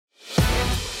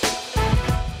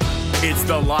It's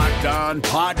the Locked On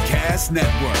Podcast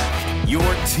Network, your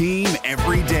team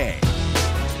every day.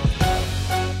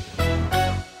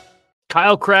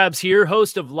 Kyle Krabs here,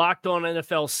 host of Locked On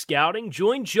NFL Scouting.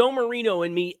 Join Joe Marino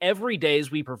and me every day as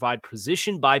we provide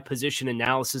position-by-position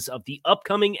analysis of the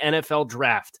upcoming NFL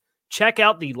Draft. Check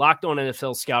out the Locked On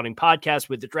NFL Scouting podcast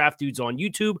with the Draft Dudes on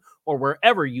YouTube or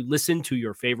wherever you listen to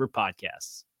your favorite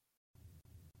podcasts.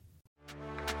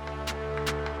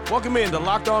 Welcome in to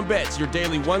Locked On Bets, your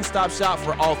daily one-stop shop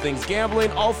for all things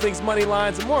gambling, all things money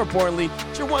lines, and more importantly,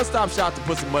 it's your one-stop shop to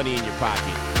put some money in your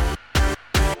pocket.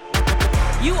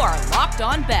 You are Locked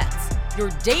On Bets, your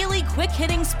daily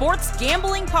quick-hitting sports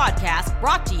gambling podcast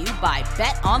brought to you by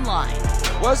Bet Online.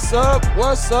 What's up?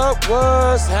 What's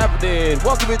happening?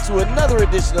 Welcome into another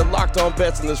edition of Locked On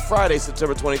Bets on this Friday,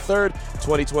 September 23rd,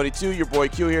 2022. Your boy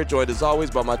Q here, joined as always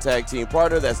by my tag team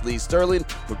partner. That's Lee Sterling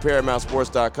from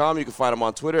ParamountSports.com. You can find him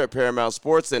on Twitter at Paramount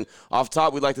Sports. And off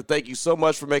top, we'd like to thank you so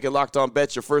much for making Locked On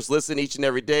Bets your first listen each and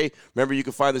every day. Remember, you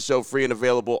can find the show free and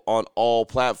available on all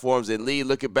platforms. And Lee,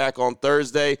 looking back on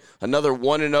Thursday, another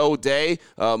 1-0 day.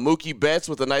 Mookie Betts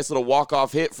with a nice little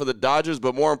walk-off hit for the Dodgers.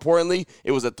 But more importantly,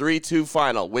 it was a 3-2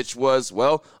 final, which was,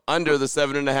 well, under the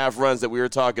 7.5 runs that we were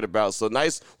talking about. So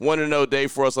nice 1-0 day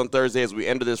for us on Thursday as we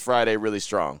enter this Friday really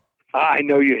strong. I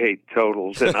know you hate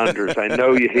totals and unders. I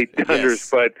know you hate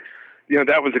unders, but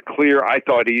that was a clear, I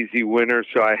thought, easy winner.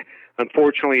 So I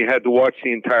unfortunately had to watch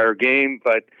the entire game,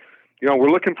 but we're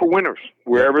looking for winners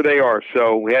wherever they are.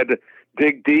 So we had to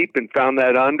dig deep and found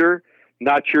that under.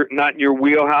 Not in your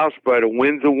wheelhouse, but a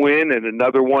win's a win and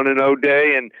another 1-0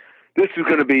 day. And this is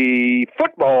going to be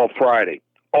football Friday.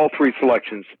 All three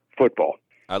selections, football.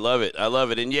 I love it.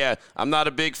 And yeah, I'm not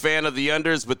a big fan of the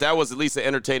unders, but that was at least an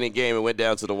entertaining game. It went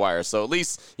down to the wire. So at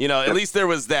least there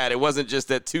was that. It wasn't just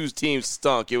that two teams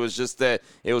stunk. It was just that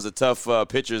it was a tough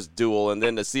pitchers duel. And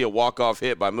then to see a walk-off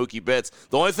hit by Mookie Betts.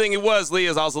 The only thing it was, Lee,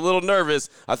 is I was a little nervous.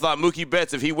 I thought Mookie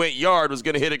Betts, if he went yard, was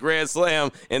going to hit a grand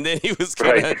slam. And then he was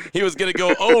going to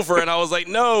go over. And I was like,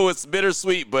 no, it's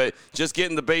bittersweet. But just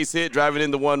getting the base hit, driving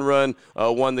into one run,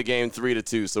 won the game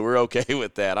 3-2. So we're okay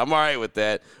with that. I'm all right with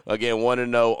that. Again,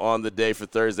 1-0. On the day for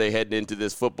Thursday, heading into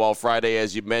this football Friday.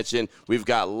 As you mentioned, we've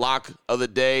got lock of the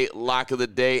day, and lock of the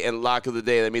day.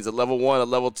 That means a level 1, a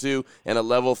level 2, and a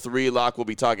level 3 lock. We'll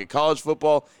be talking college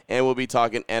football, and we'll be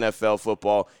talking NFL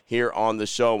football here on the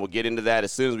show. And we'll get into that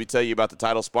as soon as we tell you about the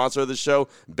title sponsor of the show,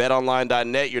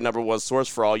 BetOnline.net, your number one source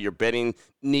for all your betting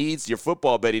needs, your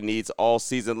football betting needs all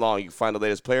season long. You can find the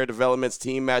latest player developments,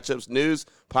 team matchups, news,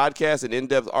 podcasts, and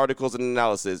in-depth articles and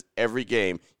analysis every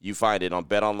game. You find it on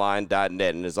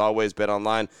betonline.net. And as always,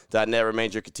 betonline.net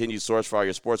remains your continued source for all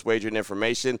your sports wagering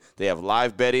information. They have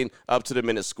live betting,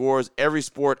 up-to-the-minute scores, every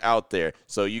sport out there.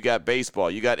 So you got baseball,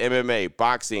 you got MMA,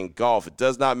 boxing, golf. It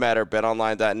does not matter.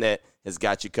 betonline.net has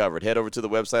got you covered. Head over to the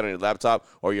website on your laptop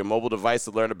or your mobile device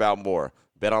to learn about more.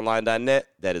 betonline.net,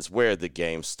 that is where the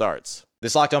game starts.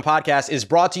 This Locked On podcast is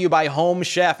brought to you by Home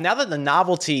Chef. Now that the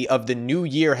novelty of the new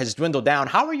year has dwindled down,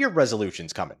 how are your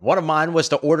resolutions coming? One of mine was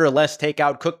to order less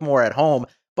takeout, cook more at home,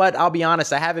 but I'll be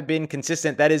honest, I haven't been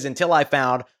consistent. That is until I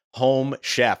found Home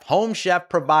Chef. Home Chef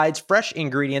provides fresh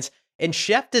ingredients and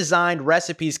chef-designed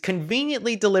recipes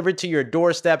conveniently delivered to your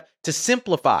doorstep to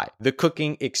simplify the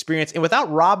cooking experience and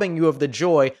without robbing you of the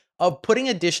joy of putting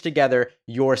a dish together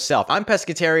yourself. I'm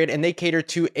pescatarian and they cater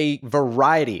to a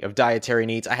variety of dietary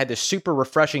needs. I had this super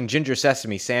refreshing ginger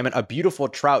sesame salmon, a beautiful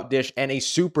trout dish, and a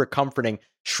super comforting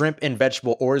shrimp and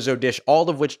vegetable orzo dish, all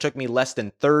of which took me less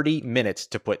than 30 minutes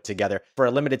to put together. For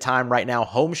a limited time right now,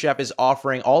 Home Chef is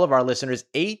offering all of our listeners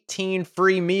 18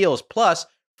 free meals plus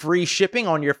free shipping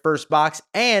on your first box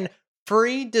and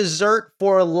free dessert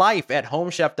for life at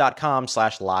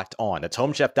homechef.com/lockedon. That's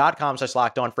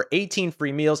homechef.com/lockedon for 18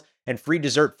 free meals and free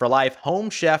dessert for life.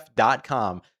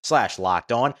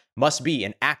 Homechef.com/lockedon. Must be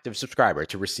an active subscriber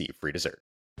to receive free dessert.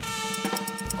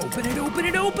 Open it.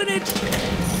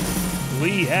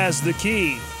 Lee has the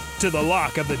key to the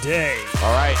lock of the day.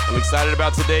 All right, I'm excited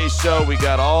about today's show. We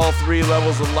got all three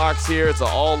levels of locks here. It's an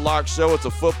all-lock show. It's a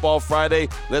football Friday.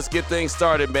 Let's get things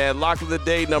started, man. Lock of the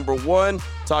day, number 1,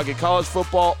 talking college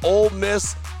football, Ole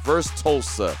Miss versus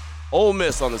Tulsa. Ole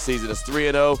Miss on the season is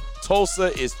 3-0.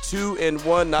 Tulsa is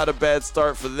 2-1. Not a bad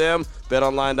start for them.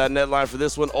 BetOnline.net line for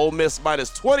this one. Ole Miss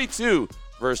minus 22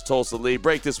 versus Tulsa. Lee,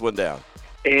 break this one down.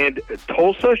 And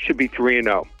Tulsa should be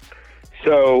 3-0.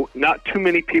 So not too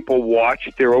many people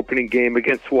watched their opening game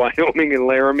against Wyoming and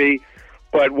Laramie,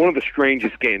 but one of the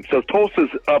strangest games. So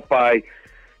Tulsa's up by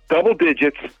double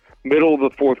digits, middle of the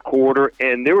fourth quarter,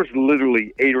 and there was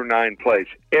literally 8 or 9 plays.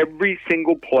 Every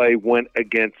single play went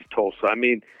against Tulsa. I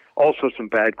mean, also some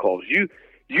bad calls. You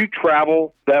you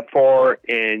travel that far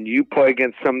and you play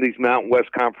against some of these Mountain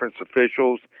West Conference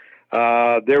officials,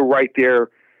 they're right there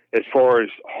as far as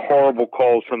horrible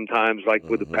calls sometimes, like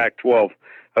with the Pac-12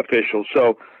 officials.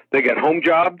 So they got home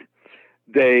jobbed,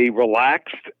 they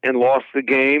relaxed and lost the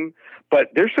game. But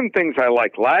there's some things I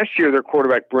like. Last year, their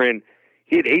quarterback, Bryn,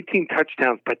 he had 18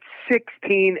 touchdowns, but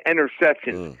 16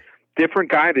 interceptions.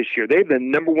 Different guy this year. They have the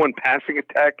number one passing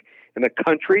attack in the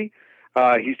country.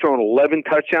 He's thrown 11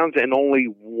 touchdowns and only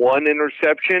 1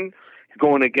 interception. He's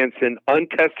going against an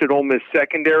untested Ole Miss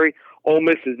secondary. Ole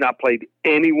Miss has not played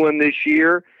anyone this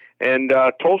year. And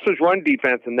Tulsa's run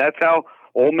defense, and that's how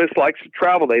Ole Miss likes to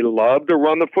travel. They love to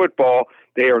run the football.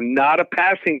 They are not a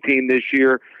passing team this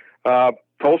year.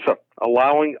 Tulsa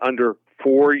allowing under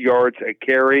 4 yards a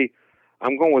carry.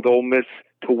 I'm going with Ole Miss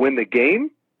to win the game,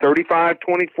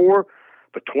 35-24,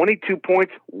 but 22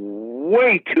 points,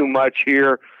 way too much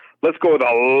here. Let's go with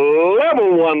a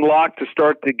level 1 lock to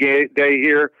start the day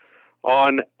here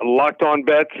on Locked On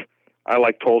Bets. I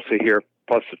like Tulsa here,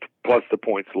 plus the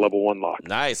points, level 1 lock.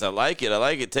 Nice. I like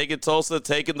it. Taking Tulsa,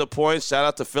 taking the points. Shout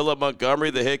out to Philip Montgomery,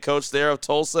 the head coach there of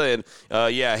Tulsa. And,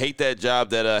 I hate that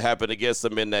job that happened against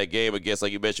them in that game against,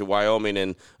 like you mentioned, Wyoming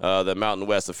and the Mountain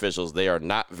West officials. They are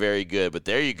not very good. But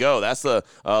there you go. That's a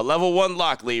level 1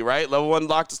 lock, Lee, right? Level 1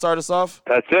 lock to start us off?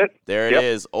 That's it. There it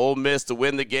is. Ole Miss to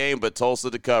win the game, but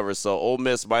Tulsa to cover. So Ole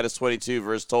Miss minus 22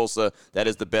 versus Tulsa. That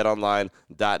is the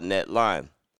betonline.net line.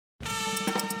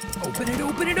 Open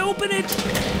it.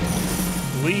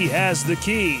 Lee has the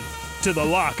key to the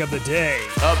lock of the day.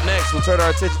 Up next, we'll turn our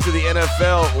attention to the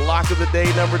NFL. Lock of the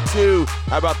day number 2.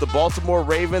 How about the Baltimore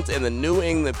Ravens and the New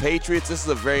England Patriots? This is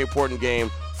a very important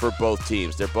game for both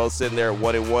teams. They're both sitting there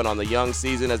 1-1 on the young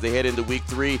season as they head into week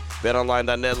 3.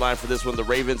 BetOnline.net line for this one. The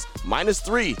Ravens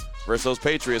 -3 versus those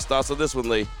Patriots. Thoughts on this one,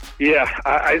 Lee? Yeah,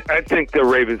 I think the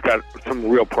Ravens got some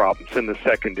real problems in the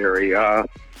secondary.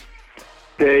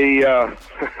 They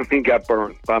got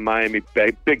burned by Miami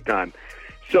big time.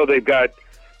 So they've got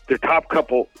their top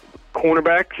couple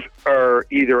cornerbacks are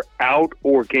either out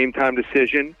or game time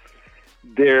decision.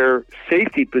 Their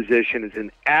safety position is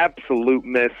an absolute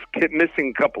mess.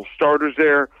 Missing a couple starters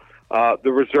there.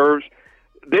 The reserves,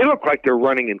 they look like they're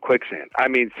running in quicksand. I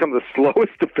mean, some of the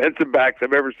slowest defensive backs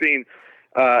I've ever seen.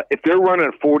 If they're running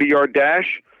a 40-yard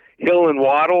dash, Hill and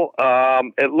Waddle,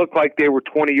 it looked like they were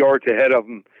 20 yards ahead of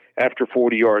them after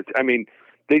 40 yards. I mean,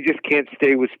 they just can't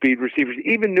stay with speed receivers.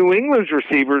 Even New England's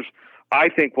receivers, I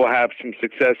think, will have some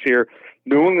success here.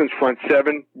 New England's front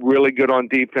 7, really good on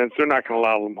defense. They're not going to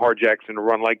allow Lamar Jackson to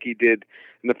run like he did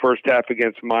in the first half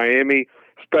against Miami.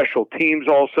 Special teams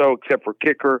also, except for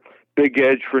kicker. Big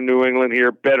edge for New England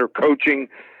here. Better coaching.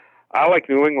 I like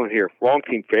New England here. Wrong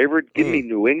team favorite. Give me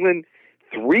New England.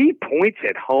 3 points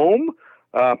at home.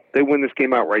 They win this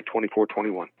game outright,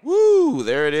 24-21. Woo!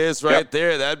 There it is right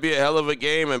there. That'd be a hell of a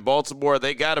game. And Baltimore,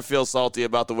 they got to feel salty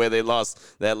about the way they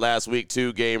lost that last week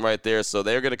 2 game right there. So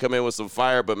they're going to come in with some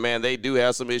fire. But, man, they do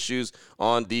have some issues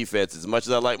on defense. As much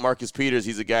as I like Marcus Peters,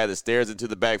 he's a guy that stares into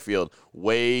the backfield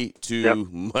way too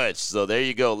much. So there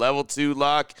you go. Level 2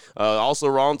 lock. Also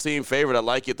wrong team favorite. I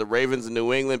like it. The Ravens in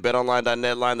New England.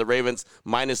 BetOnline.net line. The Ravens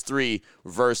 -3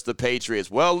 versus the Patriots.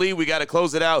 Well, Lee, we got to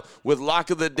close it out with lock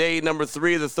of the day number 3.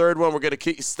 The third one, we're going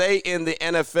to stay in the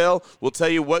NFL. We'll tell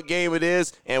you what game it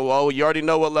is, and well, you already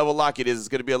know what level lock it is. It's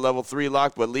going to be a level 3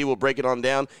 lock, but Lee will break it on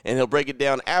down, and he'll break it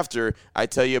down after I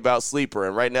tell you about Sleeper.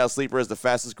 And right now, Sleeper is the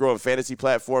fastest growing fantasy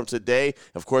platform today.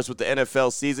 Of course, with the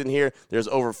NFL season here, there's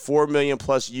over 4 million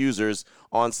plus users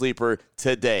on Sleeper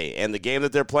today, and the game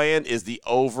that they're playing is the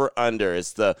over-under.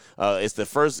 It's the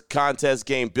first contest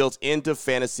game built into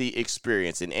fantasy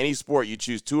experience. In any sport, you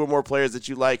choose 2 or more players that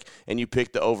you like, and you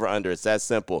pick the over-under. It's that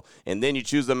simple. And then you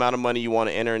choose the amount of money you want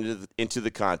to enter into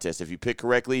the contest. If you pick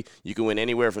correctly, you can win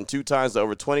anywhere from 2 times to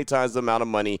over 20 times the amount of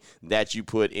money that you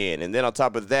put in. And then on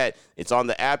top of that, it's on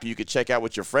the app. You can check out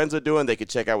what your friends are doing. They can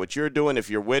check out what you're doing. If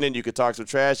you're winning, you can talk some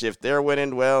trash. If they're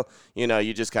winning, well,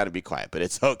 you just kind of be quiet. But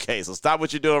it's okay. So stop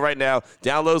what you're doing right now.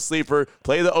 Download Sleeper,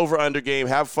 play the over-under game,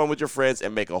 have fun with your friends,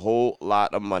 and make a whole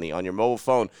lot of money on your mobile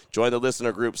phone. Join the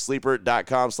listener group,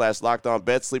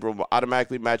 sleeper.com/lockedonbets. Sleeper will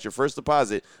automatically match your first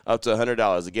deposit up to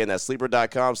 $100. Again, that's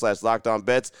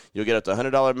sleeper.com/lockedonbets. You'll get up to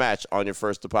 $100 match on your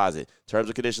first deposit. Terms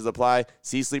and conditions apply.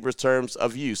 See Sleeper's terms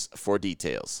of use for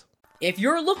details. If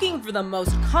you're looking for the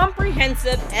most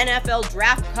comprehensive NFL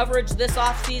draft coverage this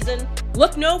offseason,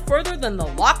 look no further than the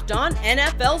Locked On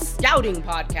NFL Scouting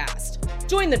Podcast.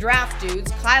 Join the draft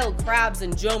dudes, Kyle Krabs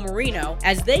and Joe Marino,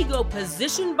 as they go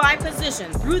position by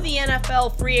position through the NFL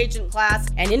free agent class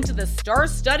and into the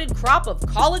star-studded crop of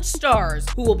college stars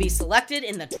who will be selected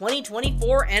in the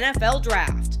 2024 NFL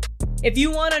Draft. If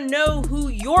you want to know who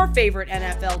your favorite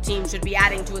NFL team should be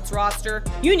adding to its roster,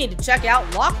 you need to check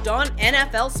out Locked On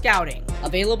NFL Scouting,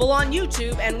 available on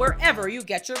YouTube and wherever you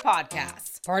get your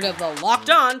podcasts. Part of the Locked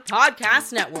On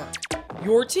Podcast Network,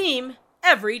 your team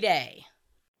every day.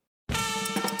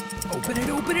 Open it,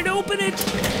 open it, open it!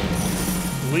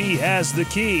 Lee has the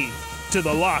key to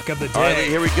the lock of the day. All right, Lee,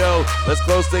 here we go. Let's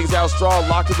close things out strong.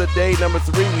 Lock of the day, number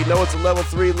 3. We know it's a level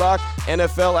 3 lock.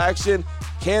 NFL action.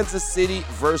 Kansas City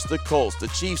versus the Colts. The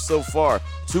Chiefs so far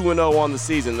 2-0 on the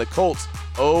season. The Colts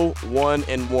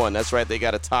 0-1-1. That's right, they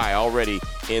got a tie already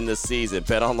in the season.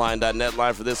 BetOnline.net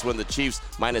line for this one. The Chiefs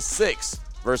 -6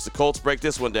 versus the Colts. Break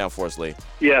this one down for us, Lee.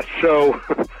 Yes, so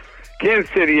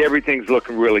Kansas City, everything's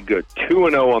looking really good.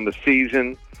 2-0 on the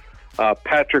season.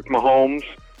 Patrick Mahomes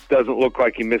doesn't look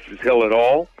like he misses Hill at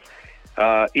all.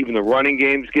 Even the running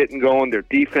game's getting going. Their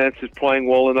defense is playing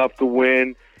well enough to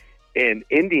win. And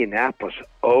Indianapolis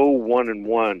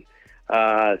 0-1-1.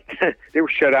 They were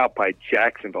shut out by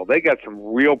Jacksonville. They got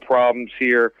some real problems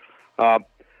here.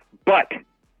 But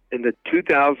in the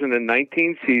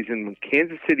 2019 season, when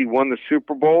Kansas City won the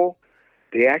Super Bowl,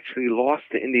 they actually lost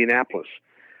to Indianapolis.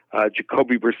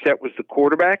 Jacoby Brissett was the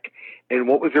quarterback. And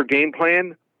what was their game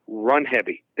plan? Run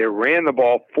heavy. They ran the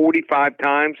ball 45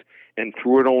 times and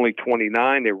threw it only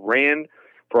 29. They ran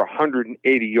for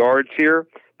 180 yards here.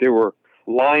 They were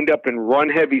lined up in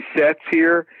run-heavy sets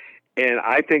here, and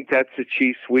I think that's the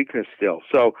Chiefs' weakness still.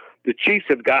 So the Chiefs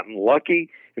have gotten lucky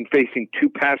in facing two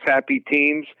pass-happy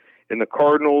teams in the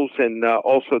Cardinals and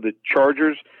also the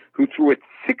Chargers, who threw it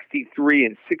 63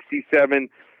 and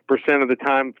 67% of the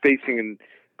time, facing a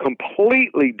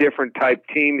completely different type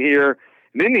team here.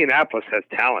 And Indianapolis has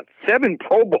talent. 7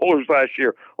 Pro Bowlers last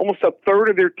year. Almost a third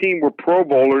of their team were Pro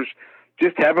Bowlers.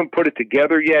 Just haven't put it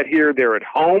together yet here. They're at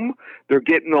home. They're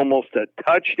getting almost a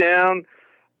touchdown,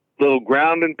 little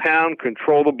ground and pound,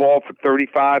 control the ball for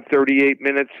 35, 38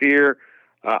 minutes here.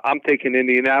 I'm taking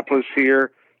Indianapolis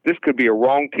here. This could be a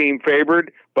wrong team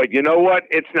favored, but you know what?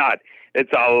 It's not.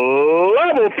 It's a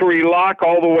level 3 lock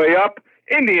all the way up.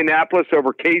 Indianapolis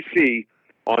over KC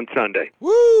on Sunday.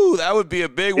 Woo, that would be a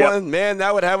big one. Man,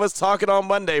 that would have us talking on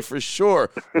Monday for sure.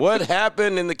 What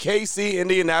happened in the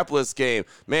KC-Indianapolis game?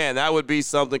 Man, that would be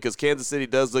something because Kansas City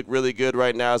does look really good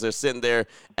right now as they're sitting there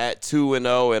at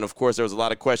 2-0. And, of course, there was a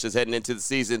lot of questions heading into the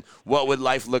season. What would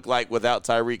life look like without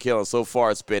Tyreek Hill? And so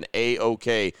far, it's been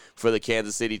A-OK for the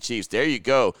Kansas City Chiefs. There you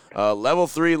go. Level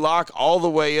 3 lock all the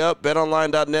way up.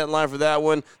 BetOnline.net line for that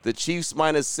one. The Chiefs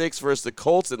 -6 versus the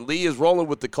Colts. And Lee is rolling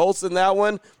with the Colts in that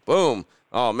one. Boom.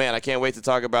 Oh, man, I can't wait to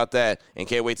talk about that and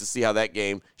can't wait to see how that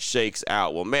game shakes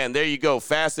out. Well, man, there you go.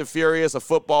 Fast and Furious, a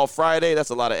football Friday.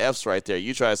 That's a lot of F's right there.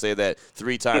 You try to say that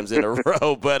 3 times in a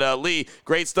row. But, Lee,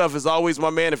 great stuff as always, my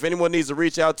man. If anyone needs to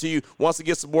reach out to you, wants to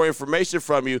get some more information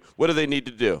from you, what do they need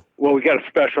to do? Well, we got a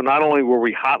special. Not only were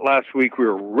we hot last week, we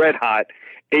were red hot.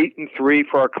 8-3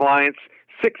 for our clients,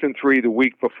 6-3 the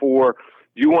week before.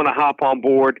 You want to hop on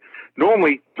board.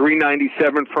 Normally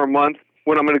 $397 for a month.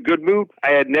 When I'm in a good mood,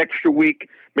 I add an extra week,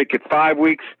 make it 5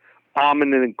 weeks. I'm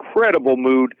in an incredible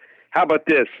mood. How about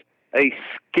this? A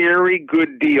scary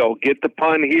good deal. Get the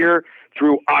pun here.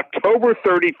 Through October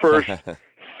 31st,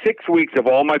 6 weeks of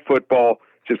all my football,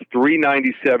 just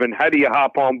 $397. How do you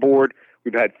hop on board?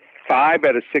 We've had 5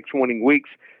 out of 6 winning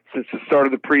weeks since the start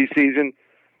of the preseason.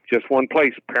 Just one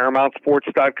place,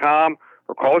 ParamountSports.com,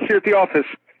 or call us here at the office,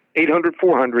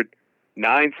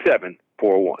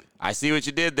 800-400-9741. I see what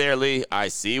you did there, Lee. I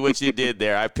see what you did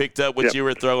there. I picked up what you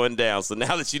were throwing down. So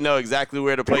now that you know exactly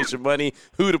where to place your money,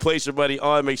 who to place your money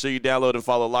on, make sure you download and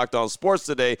follow Locked On Sports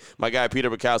today. My guy Peter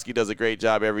Bukowski does a great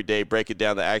job every day breaking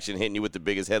down the action, hitting you with the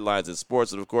biggest headlines in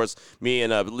sports. And, of course, me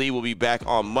and Lee will be back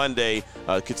on Monday,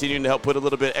 continuing to help put a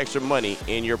little bit extra money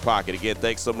in your pocket. Again,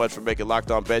 thanks so much for making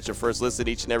Locked On Bets your first listen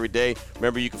each and every day.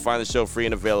 Remember, you can find the show free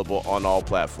and available on all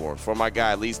platforms. For my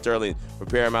guy Lee Sterling from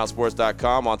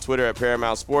ParamountSports.com, on Twitter at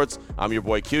Paramount Sports, I'm your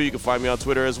boy Q. You can find me on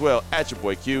Twitter as well at your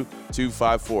boy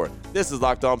Q254. This is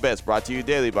Locked On Bets, brought to you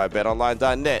daily by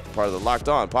BetOnline.net, part of the Locked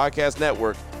On Podcast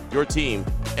Network, your team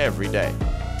every day.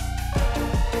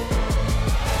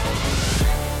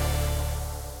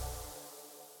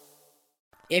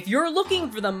 If you're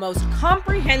looking for the most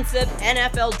comprehensive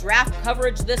NFL draft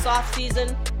coverage this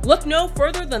offseason, look no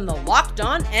further than the Locked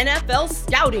On NFL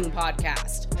Scouting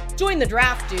Podcast. Join the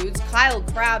draft dudes, Kyle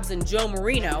Krabs and Joe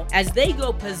Marino, as they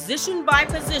go position by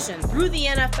position through the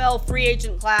NFL free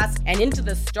agent class and into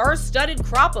the star-studded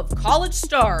crop of college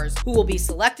stars who will be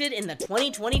selected in the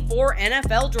 2024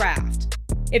 NFL Draft.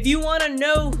 If you want to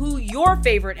know who your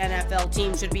favorite NFL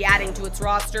team should be adding to its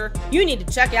roster, you need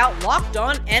to check out Locked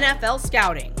On NFL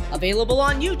Scouting, available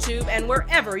on YouTube and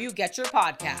wherever you get your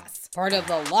podcasts. Part of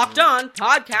the Locked On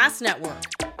Podcast Network.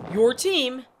 Your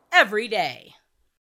team every day.